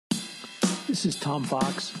This is Tom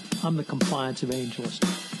Fox. I'm the Compliance Evangelist,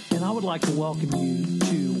 and I would like to welcome you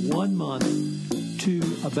to 1 month to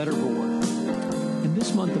a better board. In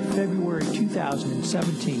this month of February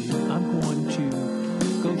 2017, I'm going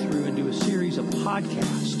to go through and do a series of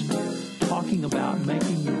podcasts talking about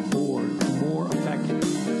making your board more effective.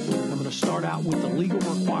 I'm going to start out with the legal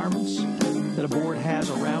requirements that a board has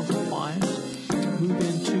around compliance, move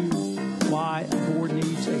into why a board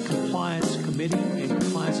needs a compliance committee and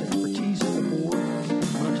compliance expertise at the board.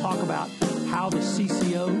 I'm going to talk about how the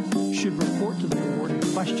CCO should report to the board and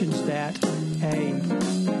questions that a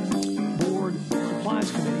board compliance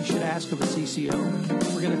committee should ask of a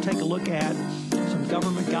CCO. We're going to take a look at some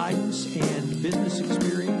government guidance and business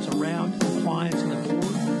experience around compliance in the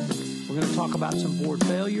board. We're going to talk about some board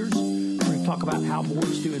failures. We're going to talk about how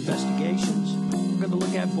boards do investigations. We're going to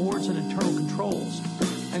look at boards and internal controls.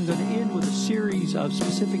 I'm going to end with a series of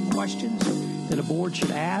specific questions that a board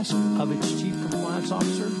should ask of its chief compliance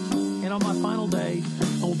officer. And on my final day,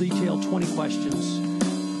 I will detail 20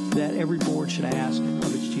 questions that every board should ask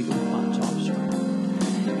of its chief compliance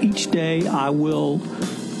officer. Each day, I will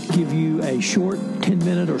give you a short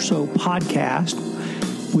 10-minute or so podcast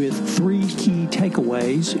with 3 key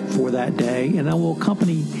takeaways for that day, and I will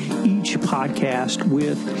accompany each podcast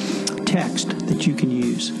with text that you can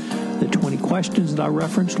use. The 20 questions that I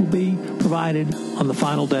referenced will be provided on the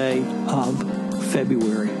final day of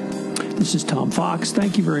February. This is Tom Fox.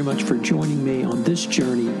 Thank you very much for joining me on this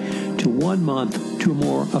journey to 1 month to a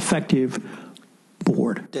more effective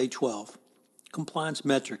board. Day 12, compliance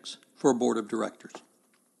metrics for a board of directors.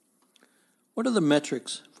 What are the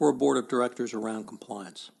metrics for a board of directors around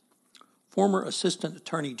compliance? Former Assistant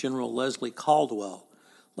Attorney General Leslie Caldwell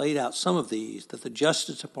laid out some of these that the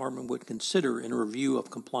Justice Department would consider in a review of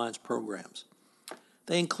compliance programs.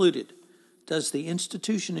 They included, does the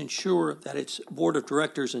institution ensure that its board of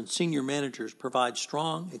directors and senior managers provide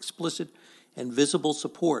strong, explicit, and visible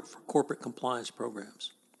support for corporate compliance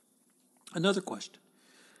programs? Another question,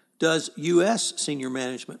 does U.S. senior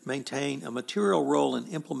management maintain a material role in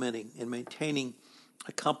implementing and maintaining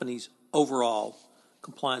a company's overall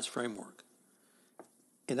compliance framework?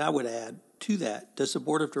 And I would add to that, does the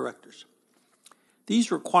board of directors?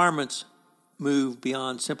 These requirements move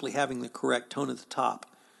beyond simply having the correct tone at the top,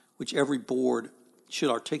 which every board should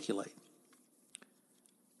articulate.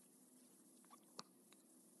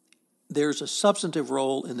 There's a substantive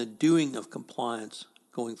role in the doing of compliance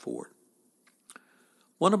going forward.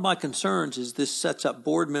 One of my concerns is this sets up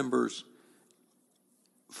board members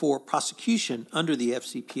for prosecution under the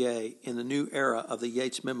FCPA in the new era of the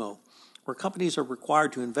Yates Memo, where companies are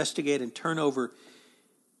required to investigate and turn over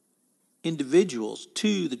individuals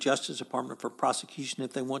to the Justice Department for prosecution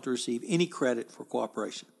if they want to receive any credit for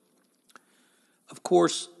cooperation. Of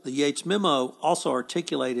course, the Yates Memo also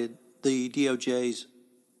articulated the DOJ's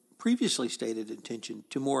previously stated intention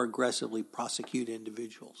to more aggressively prosecute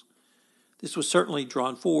individuals. This was certainly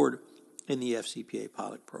drawn forward in the FCPA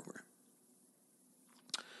pilot program.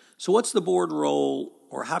 So what's the board role,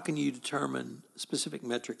 or how can you determine specific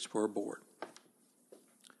metrics for a board?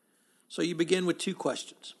 So you begin with 2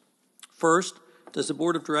 questions. First, does the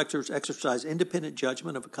board of directors exercise independent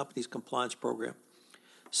judgment of a company's compliance program?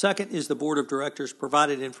 Second, is the board of directors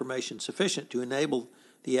provided information sufficient to enable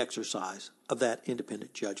the exercise of that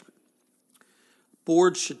independent judgment?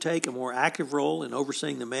 Boards should take a more active role in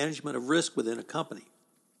overseeing the management of risk within a company.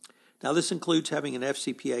 Now, this includes having an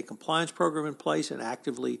FCPA compliance program in place and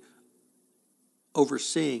actively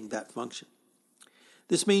overseeing that function.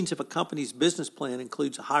 This means if a company's business plan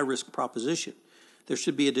includes a high-risk proposition, there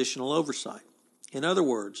should be additional oversight. In other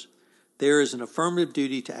words, there is an affirmative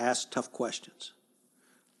duty to ask tough questions.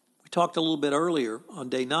 We talked a little bit earlier on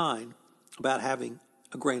day 9 about having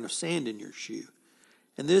a grain of sand in your shoe,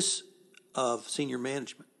 and this of senior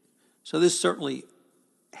management. So this certainly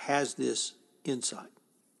has this insight.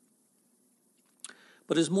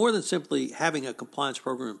 But it's more than simply having a compliance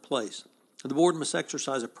program in place. The board must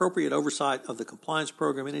exercise appropriate oversight of the compliance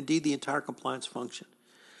program and indeed the entire compliance function.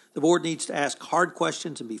 The board needs to ask hard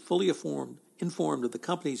questions and be fully informed of the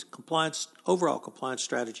company's overall compliance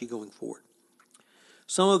strategy going forward.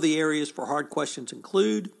 Some of the areas for hard questions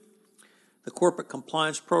include the corporate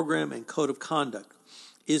compliance program and code of conduct.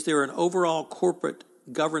 Is there an overall corporate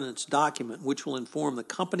governance document which will inform the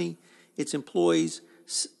company, its employees,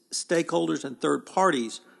 stakeholders, and third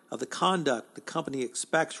parties of the conduct the company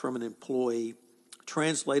expects from an employee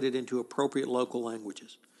translated into appropriate local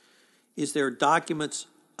languages? Is there documents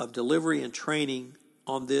of delivery and training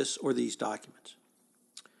on this or these documents?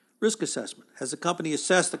 Risk assessment. Has the company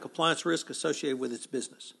assessed the compliance risk associated with its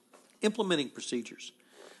business? Implementing procedures.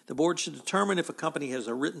 The board should determine if a company has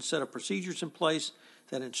a written set of procedures in place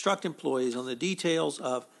that instruct employees on the details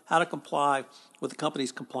of how to comply with the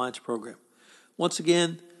company's compliance program. Once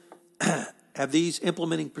again, have these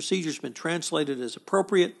implementing procedures been translated as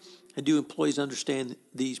appropriate, and do employees understand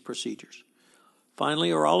these procedures?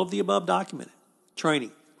 Finally, are all of the above documented?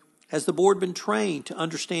 Training. Has the board been trained to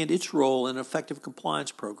understand its role in an effective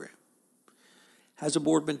compliance program? Has the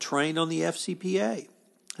board been trained on the FCPA?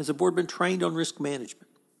 Has the board been trained on risk management?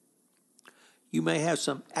 You may have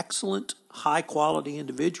some excellent, high-quality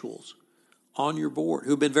individuals on your board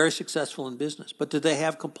who have been very successful in business, but do they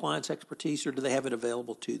have compliance expertise or do they have it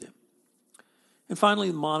available to them? And finally,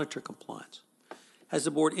 monitor compliance. Has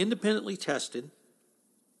the board independently tested,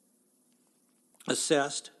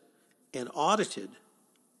 assessed, and audited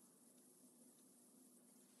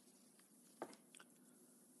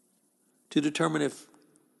to determine if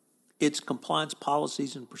its compliance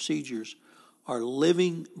policies and procedures are a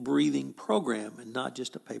living, breathing program and not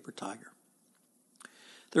just a paper tiger?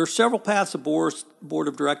 There are several paths a board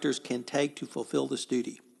of directors can take to fulfill this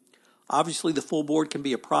duty. Obviously, the full board can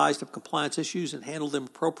be apprised of compliance issues and handle them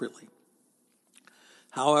appropriately.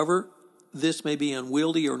 However, this may be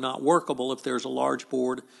unwieldy or not workable if there's a large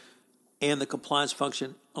board and the compliance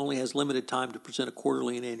function only has limited time to present a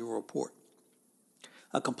quarterly and annual report.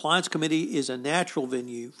 A compliance committee is a natural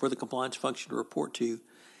venue for the compliance function to report to,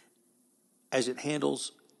 as it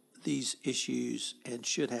handles these issues and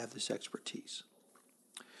should have this expertise.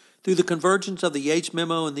 Through the convergence of the Yates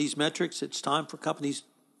Memo and these metrics, it's time for companies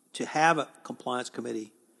to have a compliance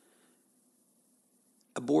committee,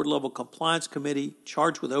 a board-level compliance committee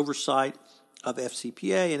charged with oversight of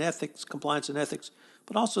FCPA and ethics, compliance and ethics,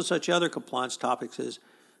 but also such other compliance topics as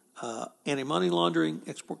anti-money laundering,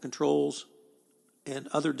 export controls, and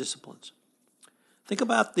other disciplines. Think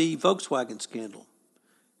about the Volkswagen scandal.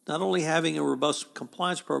 Not only having a robust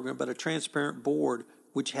compliance program, but a transparent board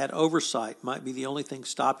which had oversight might be the only thing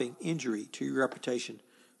stopping injury to your reputation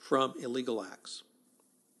from illegal acts.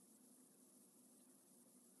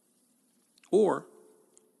 Or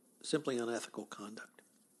simply unethical conduct.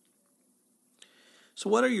 So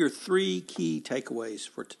what are your 3 key takeaways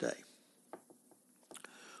for today?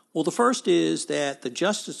 Well, the first is that the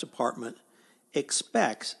Justice Department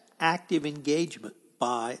expects active engagement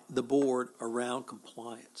by the board around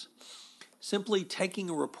compliance. Simply taking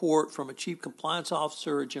a report from a chief compliance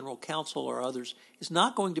officer, a general counsel, or others is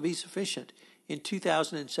not going to be sufficient in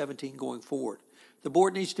 2017 going forward. The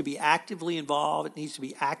board needs to be actively involved. It needs to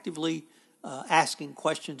be actively asking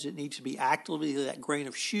questions. It needs to be actively that grain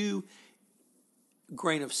of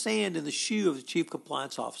sand in the shoe of the chief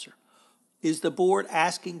compliance officer. Is the board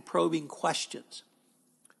asking probing questions?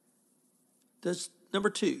 Number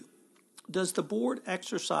 2, does the board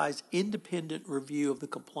exercise independent review of the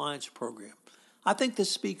compliance program? I think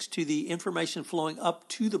this speaks to the information flowing up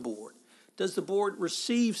to the board. Does the board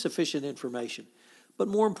receive sufficient information? But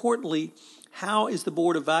more importantly, how is the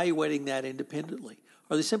board evaluating that independently?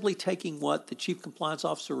 Are they simply taking what the chief compliance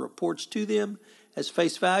officer reports to them as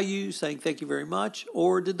face value, saying thank you very much,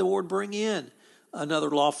 or did the board bring in another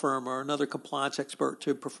law firm or another compliance expert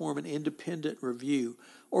to perform an independent review,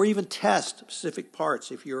 or even test specific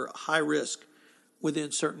parts if you're high risk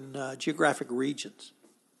within certain geographic regions?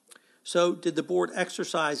 So did the board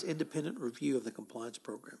exercise independent review of the compliance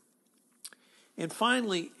program? And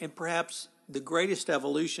finally, and perhaps the greatest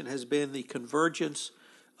evolution, has been the convergence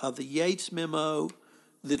of the Yates Memo,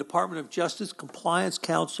 the Department of Justice Compliance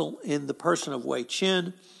Council in the person of Wei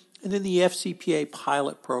Chin, and then the FCPA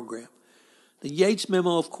pilot program. The Yates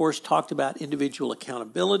Memo, of course, talked about individual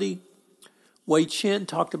accountability. Wei Chin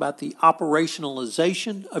talked about the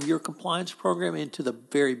operationalization of your compliance program into the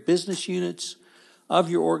very business units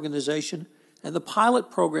of your organization. And the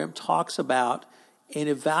pilot program talks about and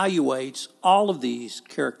evaluates all of these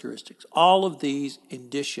characteristics, all of these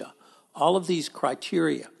indicia, all of these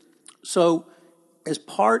criteria. So as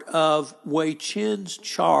part of Wei Chin's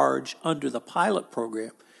charge under the pilot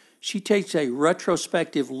program, she takes a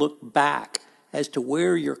retrospective look back as to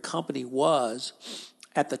where your company was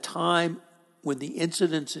at the time when the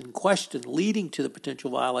incidents in question leading to the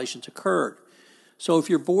potential violations occurred. So if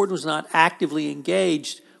your board was not actively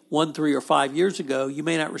engaged 1, 3, or 5 years ago, you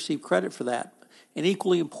may not receive credit for that. And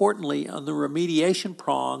equally importantly, on the remediation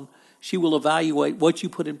prong, she will evaluate what you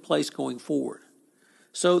put in place going forward.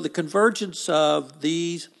 So the convergence of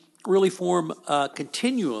these really form a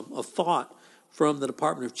continuum of thought from the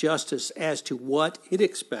Department of Justice as to what it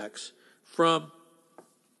expects from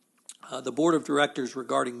the Board of Directors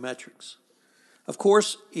regarding metrics. Of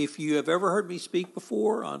course, if you have ever heard me speak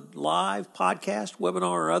before on live, podcast, webinar,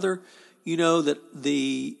 or other, you know that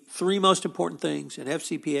the three most important things in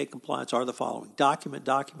FCPA compliance are the following: document,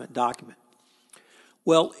 document, document.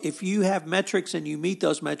 Well, if you have metrics and you meet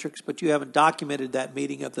those metrics, but you haven't documented that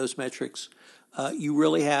meeting of those metrics, you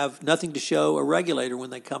really have nothing to show a regulator when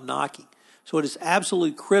they come knocking. So it is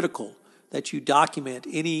absolutely critical that you document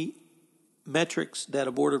any metrics that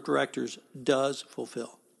a board of directors does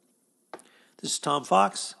fulfill. This is Tom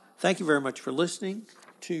Fox. Thank you very much for listening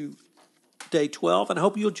to Day 12, and I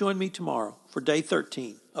hope you'll join me tomorrow for Day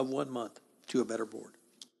 13 of 1 month to a better board.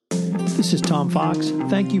 This is Tom Fox.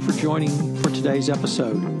 Thank you for joining for today's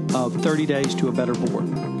episode of 30 Days to a Better Board.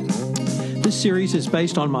 This series is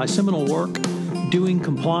based on my seminal work, Doing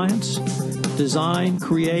Compliance, Design,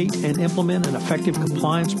 Create, and Implement an Effective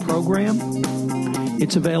Compliance Program.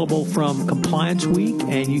 It's available from Compliance Week,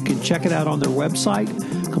 and you can check it out on their website,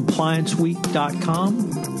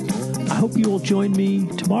 complianceweek.com. I hope you will join me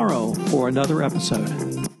tomorrow for another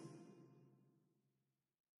episode.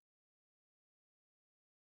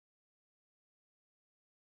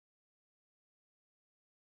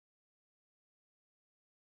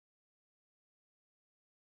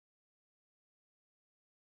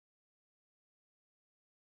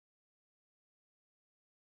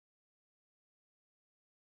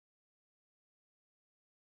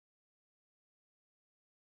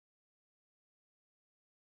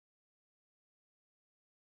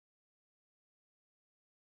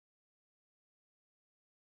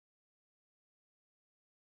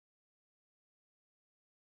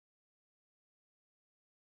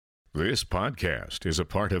 This podcast is a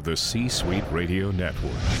part of the C-Suite Radio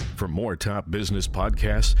Network. For more top business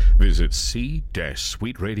podcasts, visit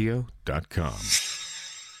c-suiteradio.com.